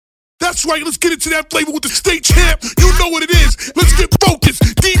That's right, let's get into that flavor with the state champ. You know what it is. Let's get focused.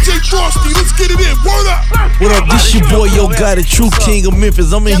 DJ Frosty, let's get it in. Word up. What up, this your boy Yo God, the true king of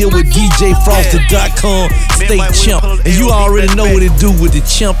Memphis. I'm in here with DJFrosty.com, state champ. And you already know what it do with the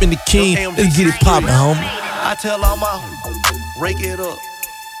champ and the king. Let's get it poppin', homie. I tell all my rake it up,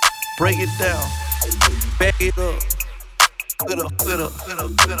 break it down, back it up. Back it up, back it up,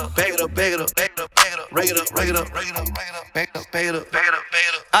 back it up, back it up, back it up, rake it up, rake it up, rake it up, back it up, back it up, back it up, back it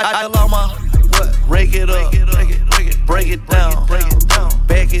up. I tell all my rake it up, break it down, back it up,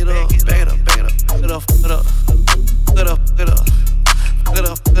 back it up, back it up, back it up, back it up, back it up, back it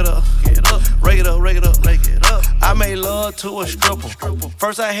up, back it up, rake it up, rake it up, rake it up. I made love to a stripper.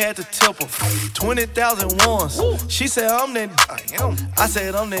 First I had to tip her 20,000 once. She said I'm that. I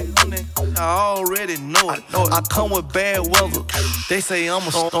said I'm that. I already know it. I come with bad weather. They say I'm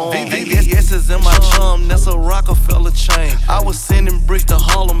a storm. VVS is in my chum. That's a Rockefeller chain. I was sending bricks to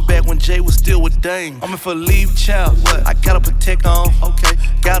Harlem back when Jay was still with Dame. I'm in for leave child. I got a protect on. Okay.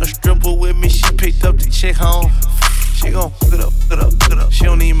 Got a stripper with me. She picked up the check home. She gon' put it up, put it up, put it up. She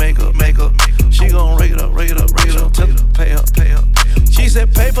don't need makeup. She gon' rake it up. Tell her to pay up. She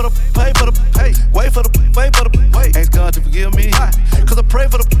said pay. Wait for the wait. Ask God to forgive me. Cause I pray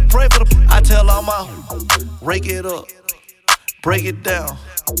for the. I tell all my rake it up, break it down,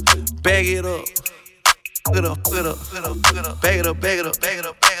 bag it up. Back it up, back it up, rake it up,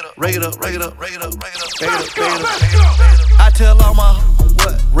 I tell all my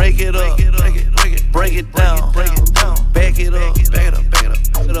rake it up, break it down, back it up, rake it up.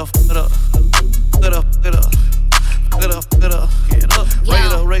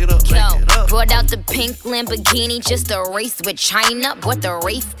 Brought out the pink Lamborghini just a race with China. Bought the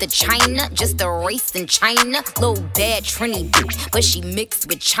Wraith to China, just a race in China. Little bad Trini bitch, but she mixed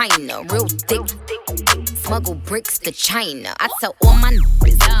with China. Real thick, smuggle bricks to China. I tell all my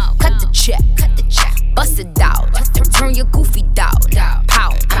niggas, cut the check, bust it out, turn your goofy down,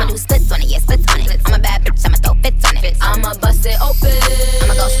 pow. I'ma do splits on it, yeah, splits on it. I'm a bad bitch, I'ma throw fits on it. I'ma bust it open,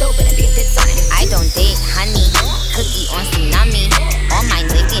 I'ma go stupid and be fits on it. I don't date honey, cookie on tsunami. All my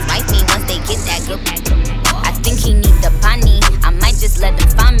niggas wife me once they get that grip. I think he need the bunny, I might just let him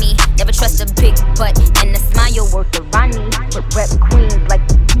find me. Never trust a big butt and a smile worth the Ronnie. Rep queens like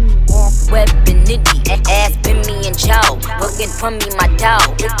the ass web and nitty. Ass been me and Joe, working for me my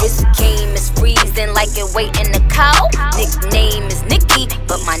dog. This game is freezing like it waiting a cow. Nickname is Nikki,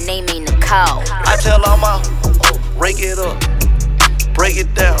 but my name ain't a cow. I tell all my rake it up, break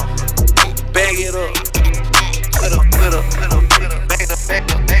it down, bag it up, put up, back it up, rake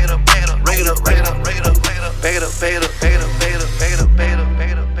it up, back it up.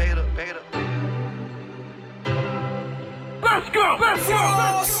 Let's go.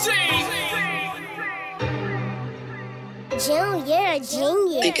 June, you're a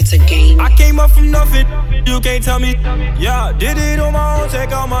genius. Think it's a game. I came up from nothing, you can't tell me. Yeah, did it on my own,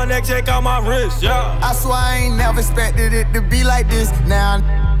 check out my neck, check out my wrist, yeah. I swear I ain't never expected it to be like this. Now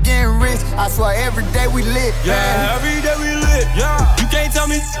I'm getting rich, I swear every day we lit. Yeah, every day we lit, yeah. You can't tell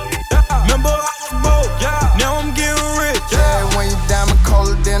me, yeah. Remember I was broke, yeah. Now I'm getting rich, yeah. When you diamond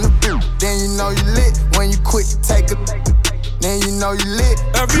colder than a bitch, then you know you lit. When you quit to take a, then you know you lit.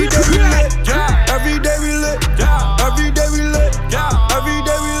 Every day we lit, yeah. Every day we lit, yeah. Every day we lit, yeah. Every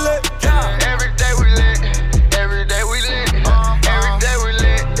day we lit, yeah. Every day we lit. Every day we lit. Every day we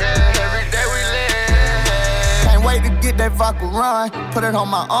lit. Yeah. Every day we lit. Can't wait to get that vodka run. Put it on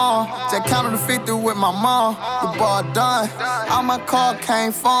my arm. Just counted the 50 with my mom. The ball done. All my car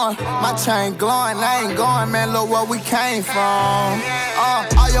came from. My chain glowing. I ain't going, man. Look where we came from.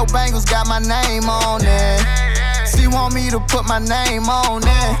 All your bangles got my name on it. She want me to put my name on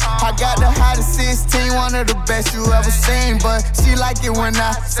it. I got the hottest 16, one of the best you ever seen. But she like it when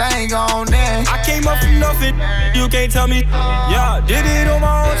I sing on it. I came up from nothing, you can't tell me. Yeah, did it on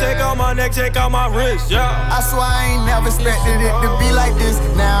my own, check out my neck, check out my wrist, yeah. I swear I ain't never expected it to be like this.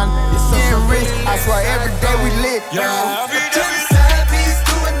 Now I'm getting rich, I swear every day we lit. Yeah, every day we lit.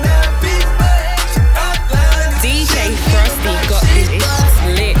 DJ Frosty got this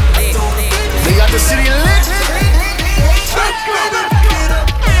lit. They got the city lit.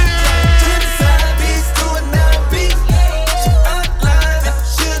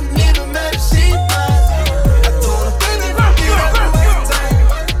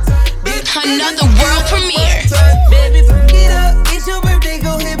 Another world premiere. Baby, fuck it up. It's your birthday,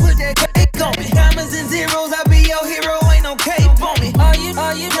 go ahead, put that cake on me. Commas and zeros, I'll be your hero, ain't no cape on me. Are you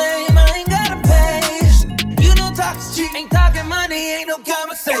lame? I ain't gotta pay. You don't talk shit, ain't talking money, ain't no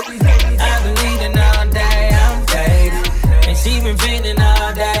conversation. I've been leading all day, I'm faded. And she been feeling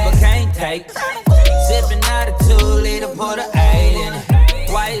all day, but can't take. Sipping out a 2 liter, put a 8 in it.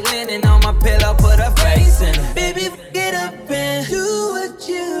 White linen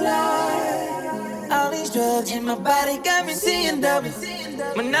my body got me seeing double.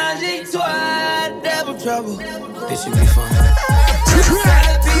 Menage a trois, double trouble. This should be fun.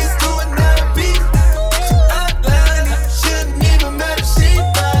 Side piece to another beat. Outline it, shouldn't even matter. She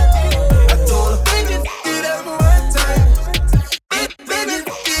fine. I told her, baby, get up one time. Baby,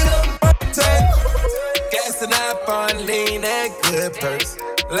 get up one time. Gassing up on lean and good perks.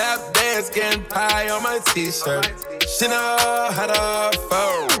 Lap dance, getting pie on my t-shirt. She know how to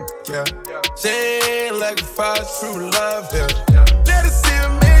afford, yeah. She ain't looking for true love, yeah. Let her see a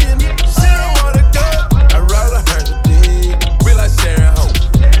million, she don't wanna go. I roll 100 deep, we like sharing home.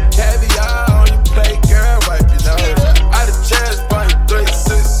 Caviar on your plate, girl, wipe your nose. Out of chairs, boy, 3,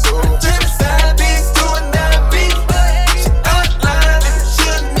 6, 2. Side piece to another beat. She outline it,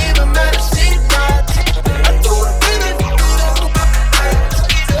 shouldn't even matter. She fine. I told her, baby, get up one time.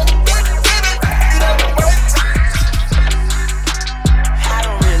 Get up one time. I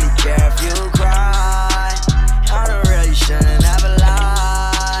don't really care if you cry. I don't really shouldn't ever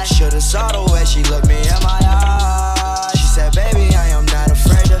lie. Should've saw the way she looked me in my eyes. She said, baby, I am not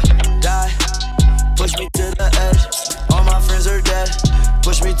afraid to die. Push me to the edge. All my friends are dead.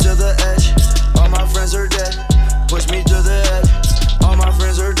 Push me to the edge. All my friends are dead. Push me to the edge. All my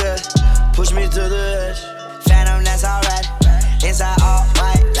friends are dead. Push me to the edge. Phantom, that's alright. Inside all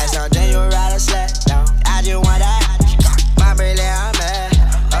white, like something you ride a sled down. I just want that. My really, I'm mad.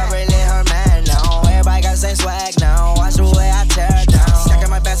 I really her man now. Everybody got the same swag now. Watch the way I tear it down. Stacking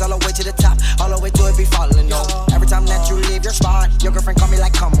my bands all the way to the top, all the way to it be falling, no. Every time that you leave your spot, your girlfriend call me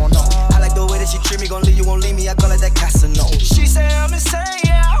like, come on, no. I like the way that she treat me, gon' leave you, won't leave me. I call it that Casino. She say I'm insane,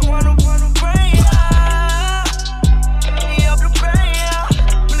 yeah. I wanna bring ya. Up the brain, yeah.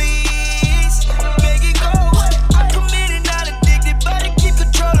 Please, make it go away. I'm committed, not addicted, but it keep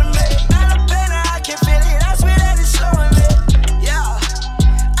controlling me. Not a pain, I can feel it. I swear that it's slowing me. Yeah,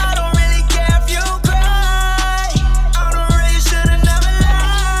 I don't really care if you cry. I don't really should've never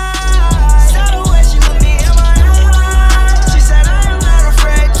lied. Saw the way she looked me in my eyes. She said I am not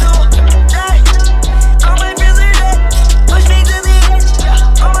afraid to die. All my friends are dead. Push me to the edge.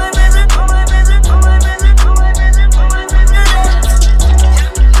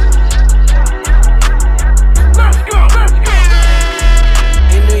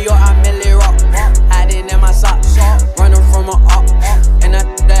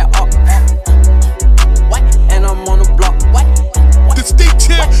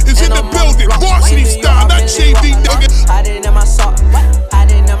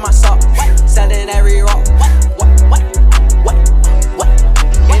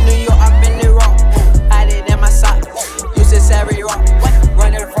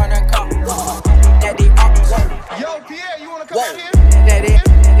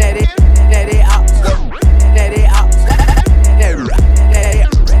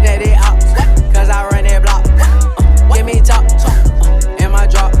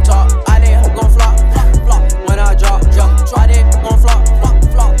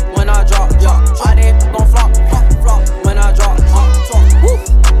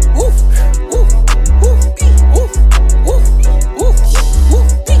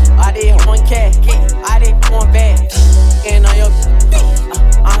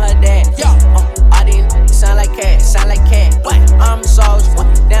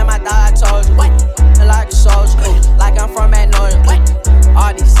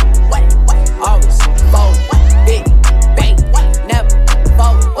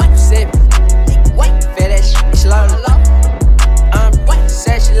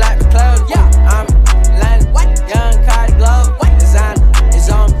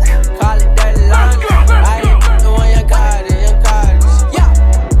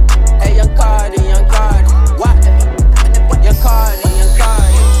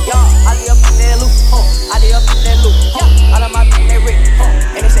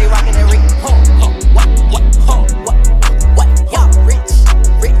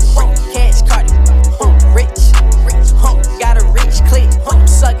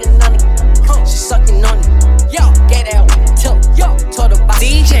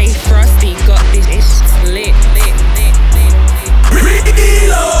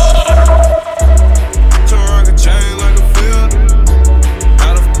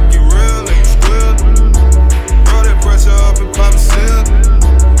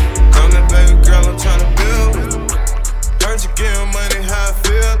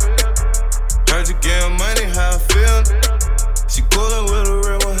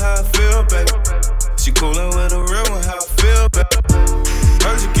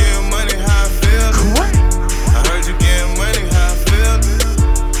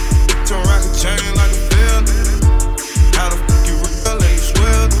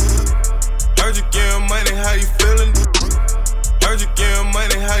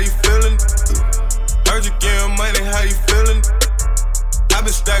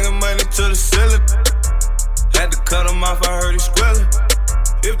 to the ceiling. Had to cut him off, I heard he squealing.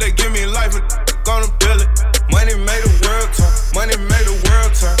 If they give me life, I'm gonna bill it. Money made the world turn, money made the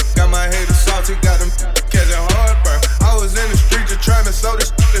world turn. Got my haters salty, got them catching heartburn. I was in the street just trying to sell this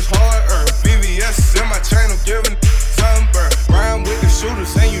hard earned. BBS is in my chain, I'm giving sunburn. Rhyme with the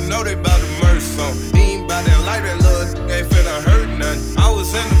shooters, and you know they bout to murder some. He ain't bout that life, that little ain't finna hurt nothing. I was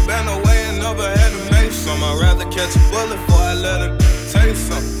in the band away and never had to make some. I'd rather catch a bullet before I let her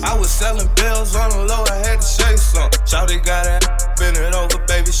taste some. I was selling bills on the low, I had to shake some. Shawty got it, bend it over,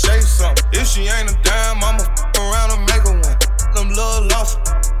 baby, shake some. If she ain't a dime, I'ma f around and make her one. Them little lost,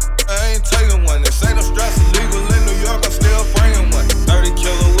 I ain't taking one. They say them straps illegal in New York, I'm still bringing one. 30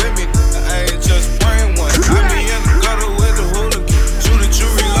 kilo with me, I ain't just bring one. I be in the gutter with the hooligan. Shoot it, you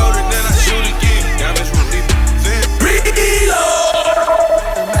reload it, then I shoot again. Damage relief, then reload.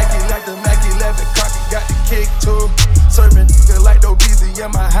 Like the Mac 11, Crockett got the kick too. Serving nigga like those Beezy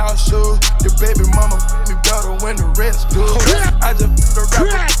in my house shoes. Your baby mama me better when the rest do. I just the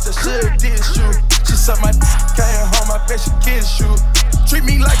rapper that should dish you. She suck my came home, I bet she kiss you. Treat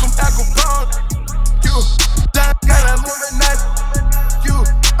me like I'm alcohol. You, John got a Illuminati. You,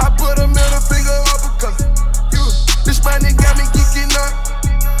 I put a middle finger up because you. This money got me geeking up.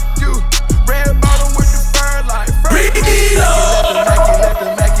 You, red bottom with the fur like first.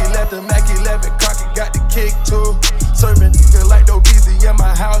 Let the Mac 11, Crockett got the kick too. Serving nigga like those Beezy in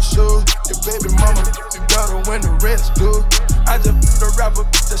my house shoes. Your baby mama be better when the rest do. I just the rapper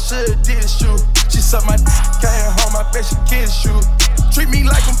that should dish you. She suck my came home, I bet she kiss you. Treat me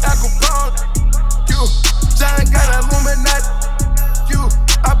like I'm alcohol. You, John got a Illuminati. You,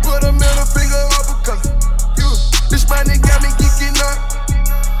 I put a middle finger up because you. This money got me geeking up.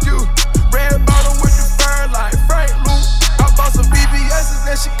 You, red bottom with the fur like Frank Lou. I bought some BBS's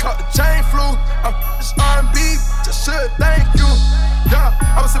and she caught the chain flu. I'm this R&B, just should thank you. Yeah,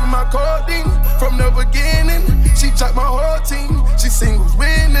 I was sipping my codeine from the beginning. She chopped my whole team, she singles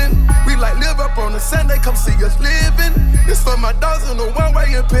winning. We like live up on a Sunday, come see us living. This for my dogs in the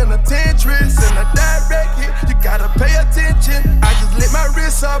one-way in penitentiaries. In a direct hit, you gotta pay attention. I just lit my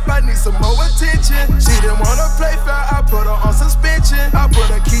wrist up, I need some more attention. She didn't wanna play fair, I put her on suspension. I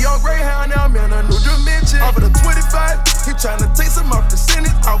put a key on Greyhound, now I'm in a new dimension. Off of the 25, he tryna take some off the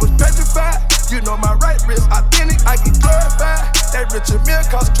sentence. I was petrified, you know my right wrist authentic, I get glorified. That Richard Mill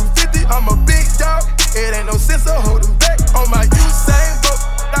cost $250, I'm a big dog. It ain't no sense of holding back. On my Usain Bolt,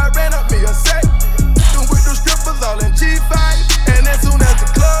 I ran up me a sack. Them with them strippers all in G5. And as soon as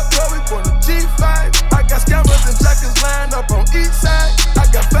the club go, we going to G5. I got scammers and jackers lined up on each side. I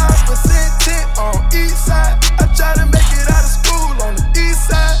got 5% tint on each side. I try to make it out of school on the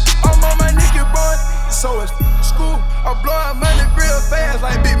east side. I'm on my nigga boy, so it's school. I'm blowing money real fast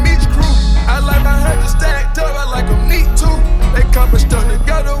like Big Meech crew. I like my hundreds stacked up, I like them neat too. They come and stuck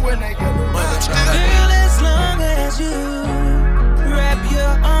together when they get the money. Girl, as long as you wrap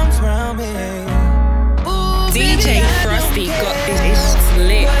your arms around me. Ooh, DJ Frosty got this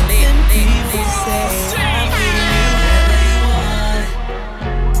lit. People say I'm giving you whatever you want.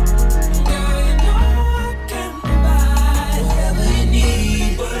 Girl, you know I can provide whatever you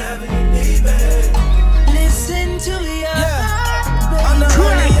need, baby. Listen to your heart, I'm the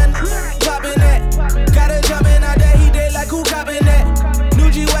only and poppin' that. Gotta jump in out there, he did like who coppin' that.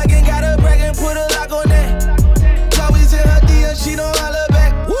 New G-Wagon, gotta brag and put a lock on that. Always in her DM, she don't holler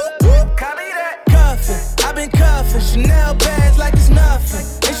back. Whoop, whoop, copy that. Cuffin', I been cuffin', Chanel bags like it's nothing.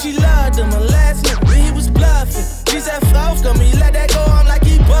 And she loved him, her last nigga, he was bluffing. She said, off, come me, let that go, I'm like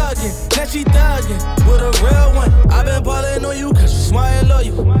he bugging. Now she thuggin' with a real one. I been ballin' on you, cause you smart and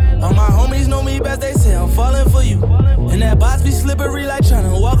loyal. All my homies know me best, they say I'm falling for you. And that box be slippery like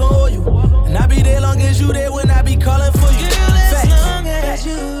tryna walk on oil. And I be there long as you there when I be calling for you. girl, as long as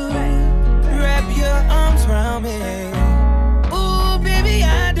you wrap your arms around me. Ooh, baby,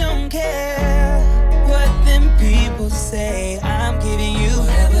 I don't care what them people say. I'm giving you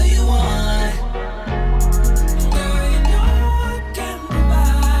whatever you want. Girl, you know I can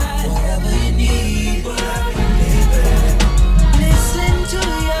provide whatever you need, baby. Listen to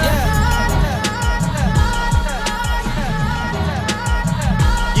your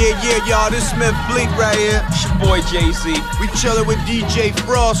Yeah, y'all, this Smith Bleak right here. It's your boy Jay-Z. We chillin' with DJ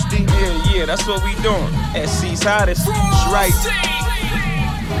Frosty. Yeah, that's what we doing. SC's hottest. That's right.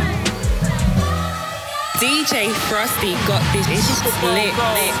 DJ Frosty got this lit.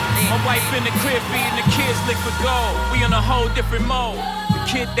 My wife in the crib feeding the kids liquid gold. We on a whole different mode. The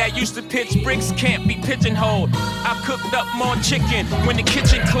kid that used to pitch bricks can't be pigeonholed. I cooked up more chicken when the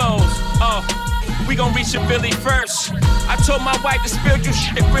kitchen closed. We gon' reach a Billy first. I told my wife the spiritual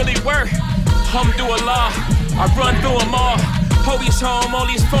shit really work. Alhamdulillah, I run through them all. Hobie's home, all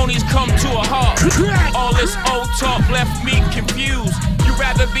these phonies come to a halt. All this old talk left me confused. You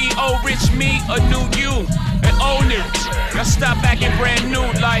rather be old rich me or new you? And old new. Now stop acting brand new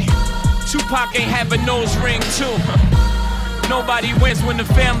like Tupac ain't have a nose ring too. Nobody wins when the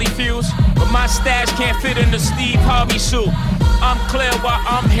family feuds, but my stash can't fit in the Steve Harvey suit. I'm clear while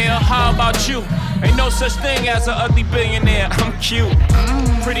I'm here, how about you? Ain't no such thing as an ugly billionaire, I'm cute.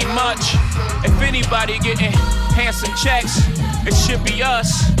 Pretty much, if anybody getting handsome checks, it should be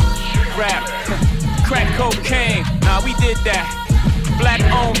us. Rap, crack cocaine, nah we did that. Black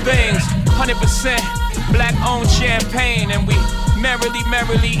owned things, 100% black owned champagne, and we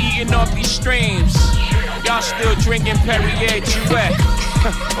merrily eating off these streams. Y'all still drinking Perrier Jouet,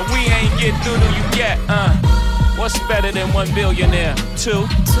 but we ain't get through to you yet. What's better than one billionaire? Two,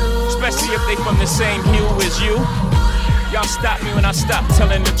 especially if they from the same hue as you. Y'all stop me when I stop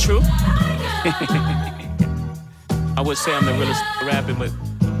telling the truth. I would say I'm the realest rapper, but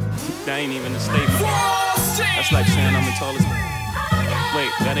that ain't even a statement. That's like saying I'm the tallest.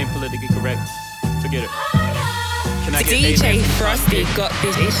 Wait, that ain't politically correct. Forget it. Can I get DJ Frosty got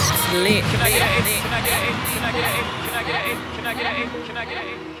this lit. Can I get an 8? Can I get an 8? Can I get an 8? Can I get an 8? Can I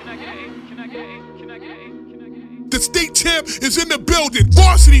get an 8? Can I get an 8? Can I get an 8? Can I get an 8? Can I get an 8? The state champ is in the building.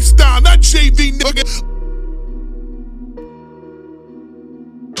 Varsity style, not JV, nigga.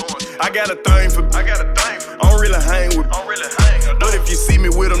 I got a thing for. I don't really hang with. But if you see me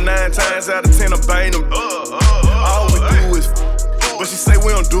with them 9 times out of 10, I bang them. All we do is. But she say we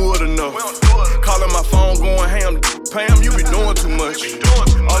don't do it enough. Calling my phone, going ham. Pam, you be doing too much.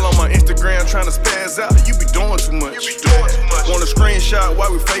 All on my Instagram trying to spaz out. You be doing too much. Want a screenshot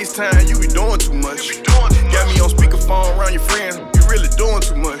while we FaceTime? You be doing too much. Got me on speakerphone around your friends. You really doing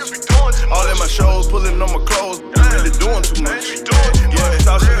too much. All in my shows, pulling on my clothes. You really doing too much. Yeah,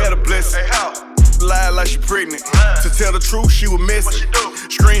 thought she had a blessing. Lied like she pregnant. To tell the truth, she was missing.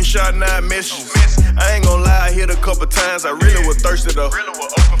 Screenshot 9 messages. I ain't gon' lie, I hit a couple times. I really was thirsty though.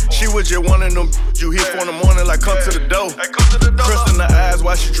 She was just one of them you hit for in the morning, like come to the door. Trust in the eyes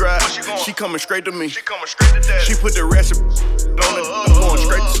while she drive. She coming straight to me. She put the ratchet on it. I'm going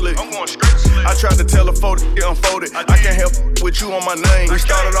straight to sleep. I tried to tell her photo, it unfolded. I can't help with you on my name. We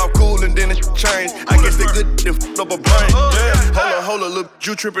started off cool and then it changed. I guess they good and f***ed up a brain. Yeah, hold up, look,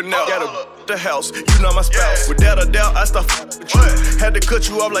 you tripping out. Gotta the house, you not my spouse. Without a doubt, I start f***ing with you. Had to cut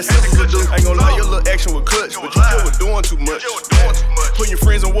you off like sisters do. Ain't gon' lie, your little action was clutch, but you still was doing too much. Put your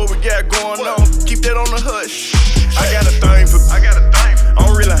friends on what we got going on. Keep that on the hush. I got a thing for. I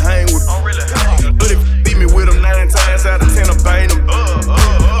don't really hang with. But if you beat me with them 9 times out of 10, I bang them.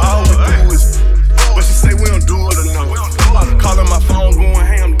 All we do is. But she say we don't do it enough. Calling my phone, going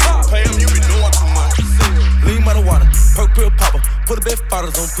ham. Pam, you be doing too much. Lean by the water, perk pill popper. Put the best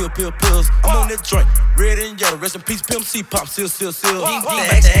bottles on pills. I'm on that joint, red and yellow. Rest in peace, Pimp C, pop, seal. You ain't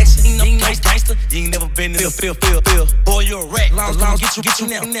back to action, you ain't no gangster. You ain't never been in the feel. Boy, you a rat. Loud, get you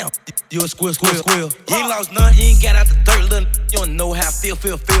now. You a squeal. You ain't lost none, you ain't got out the dirt, little. You don't know how I feel.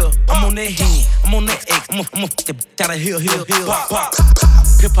 I'm on that hand, I'm on that X. I'm a f***ing out of hill. Pop.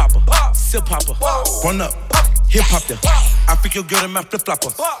 Hip hopper, sip hopper. Run up, hip hopper. I freak your girl in my flip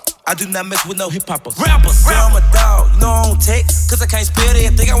flopper. I do not mess with no hip hoppers. Rappers, say I'm a dog, you know I don't text, cause I can't spell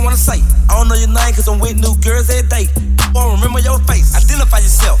everything I wanna say. I don't know your name, cause I'm with new girls every day. Won't remember your face, identify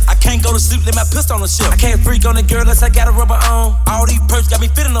yourself. I can't go to sleep, let my pistol on the shelf. I can't freak on a girl unless I got a rubber on. All these perks got me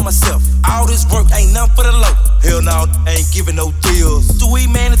fitting on myself. All this work ain't nothing for the low. Hell no, I ain't giving no deals. Sweet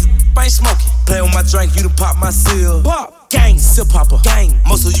man, it's I ain't smoking. Play with my drink, you done pop my seal. Pop. Gang, sip hopper. Gang,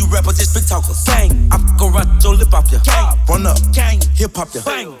 most of you rappers just big talkers. Gang, I go right your lip off ya. Gang, run up. Gang, hip hop ya.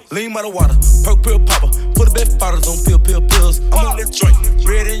 Bang, lean by the water, perk pill popper. Put the best bottles on pills. I'm on that joint,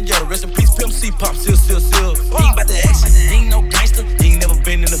 red and yellow. Rest in peace, Pimp C, pop, seal. You ain't about to action, you ain't no gangster. You ain't never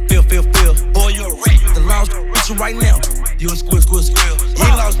been in the feel. Boy, you a rat. The laws with you right now. You a squeal. You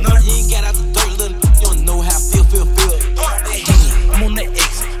ain't lost none, you ain't got out the dirt, little. You don't know how I feel. I'm on that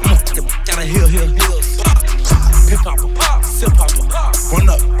X, I'm on the out of hill. Hip hopper, sip hopper, run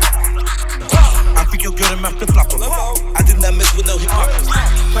up. I freak your girl in my flip flopper. I do not mess with no hip hoppers.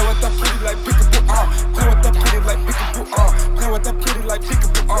 Play with that pretty like peekaboo, Play with that pretty like peekaboo, Play with that pretty like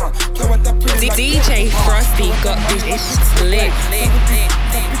peekaboo, Play with that pretty like DJ Frosty got this lit.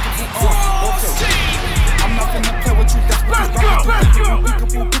 I'm not gonna play with you, that's what I'm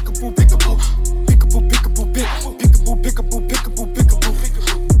peekaboo.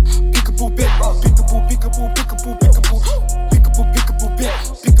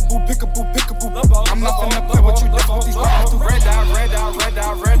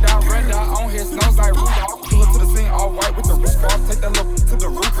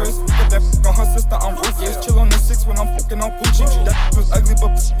 ugly,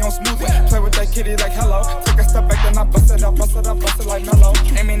 but you don't smooth it. Play with that kitty like hello. Take a step back, then I bust it up, bust it up, bust it like mellow.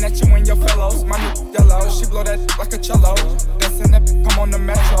 Aiming at you and your fellows. My new yellow, she blow that like a cello. Dancing that, come on the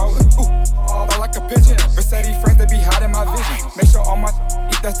metro. Ooh, all like a pigeon. Versace friends, they be hot in my vision. Make sure all my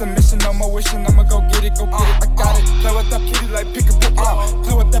eat, that's the mission. No more wishing, I'ma go get it, I got it. Play with that kitty like peekaboo,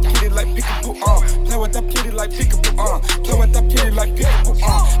 play with that kitty like peekaboo, play with that kitty like peekaboo, play with that kitty like peekaboo,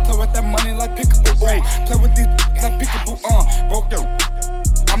 play with that money like peekaboo, play with these like peekaboo, broke down.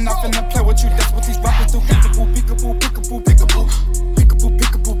 I'm not finna play with you, that's what these rappers do. Peekaboo, peekaboo, peekaboo, peekaboo, peekaboo,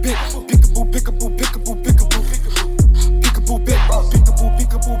 peekaboo, peekaboo, peekaboo, peekaboo, peekaboo, peekaboo, peekaboo, peekaboo, peekaboo,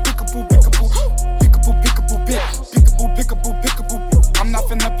 peekaboo, peekaboo, peekaboo, peekaboo. I'm not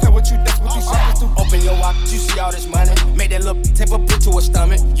finna play with you, that's what these rappers do. Open your wallet, you see all this money. Make that little tape a put to a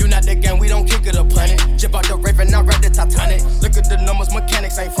stomach. You not the gang, we don't kick it or punt it. Jump out the Raven, I ride the Titanic. Look at the numbers,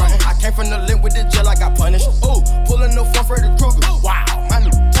 mechanics ain't frontin'. I came from the link with the jail, I got punished. Ooh, pulling no front Freddy Krueger. Wow, my new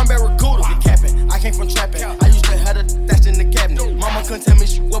Tom Barracuda. Be capping, I came from trapping. I used to have the stashed in the cabinet. Mama couldn't tell me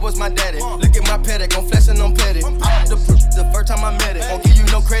what was my daddy. Look at my paddock, I'm flexing, I'm petty. I put the proof the first time I met it. Won't give you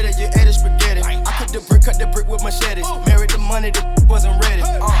no credit, you ate it spaghetti. I cut the brick with machetes. Married the money, the wasn't ready.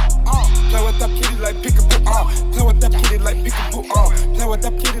 Play with that kitty like peekaboo, play with that kitty like peekaboo, play with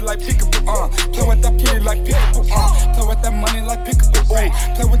that kitty like peekaboo, play with that kitty like peekaboo, play with that money like peekaboo, play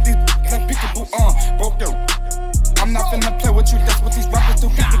with these like peekaboo, broke down. I'm not finna play with you, that's what these rappers do.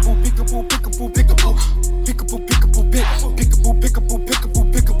 Peekaboo, peekaboo, peekaboo, peekaboo, peekaboo, peekaboo, peekaboo, peekaboo, peekaboo, peekaboo,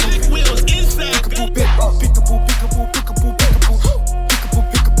 peekaboo. Wheels inside. Peekaboo, peekaboo, peekaboo, peekaboo, peekaboo, peekaboo,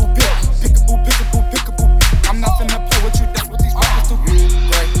 peekaboo, peekaboo, peekaboo, peekaboo. I'm not finna play with you, that's what these rappers do.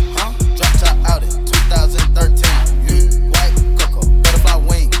 Great, drop top out it, 2013. White cocoa, butterfly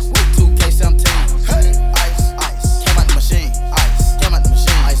wings, 2K17. Ice, came out the machine.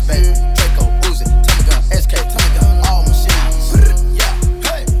 Ice, baby. Draco, Uzi, Tommy gun, SK, Tommy gun. All machines. Yeah.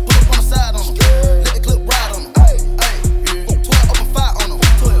 Hey. Pull up on the side on them. Let the clip ride on them. Hey. 12 open fire on them.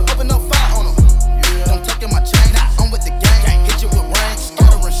 Open up fire on them. Don't tuck in my chain. I'm with the gang. Hit you with rain.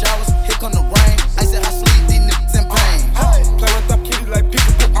 Scattering showers. Here come the rain. I said I sleep these niggas in pain. Play with that kitty like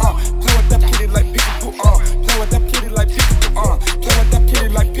peekaboo, play with that kitty like peekaboo, play with that kitty like peekaboo, play with that kitty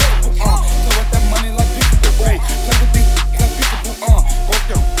like peekaboo, play with that money like peekaboo, play with these like peekaboo, broke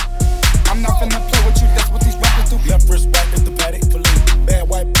down. I'm not finna play with you, that's what these rappers do. Left wrist right at the paddock, bad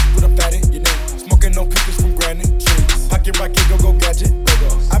white with a fatty, you know. Smoking no cookies from granny trees. Pocket rocket, go gadget.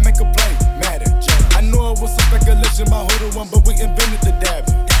 I make a play, matter. I know it was some speculation, my hood one, but we invented the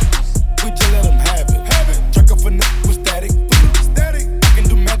dabbing. We just let them have it. Drink up for niggas with static. I can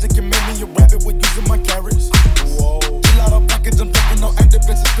do magic and make me a rabbit with using my carrots. Whoa. Gelato package, I'm drinking no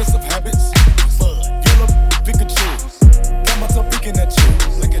activists, expensive habits. Yellow Pikachu. Got myself peeking at you.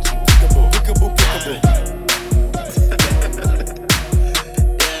 Look at you. Peekaboo, peekaboo, peekaboo.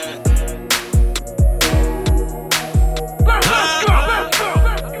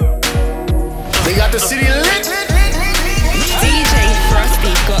 They got the city lit. DJ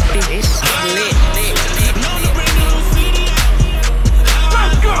Frosty got this lit.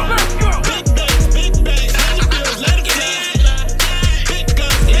 Let's go. Big bags, 100 bills, let it fly. Big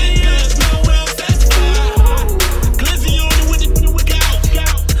guns, no well satisfied. Glizzy on it with the out.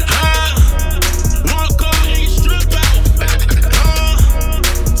 One car, and you strip out.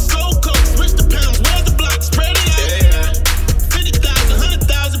 Soul coke, switch the pounds, wear the block, spread it out. 50,000,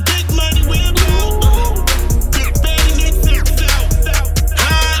 100,000, big money, we about. Big bag, and it sits out.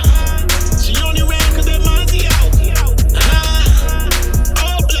 She only ran 'cause that Monty out.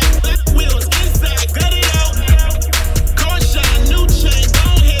 All black wheels inside, cut it out. Car shine, new chain, go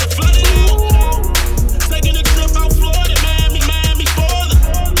ahead, flood it out. Taking a trip out Florida, Miami, Florida.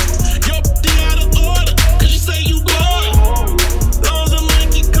 Yo, they out of order, 'cause you say you bored. Long as the money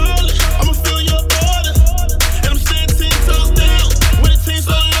keep calling, I'ma fill your order. And I'm staying 10 toes down, with a team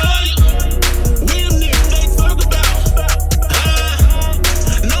so loyal. We them niggas they talk about.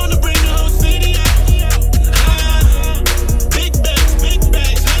 Known to bring the whole city out. Big bags,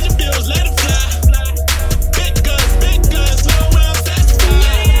 100 bills, let it fly. Big guns, no well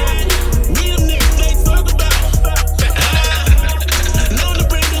satisfied. We them niggas they talk about. Known to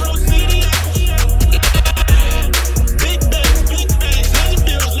bring the whole city out. Big bags, 100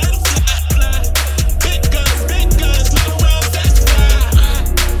 bills, let it fly. Big guns, no well satisfied.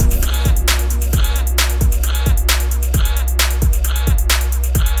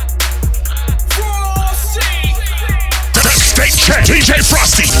 State check. DJ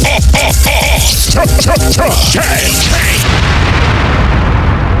Frosty.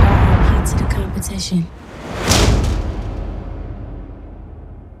 To the competition.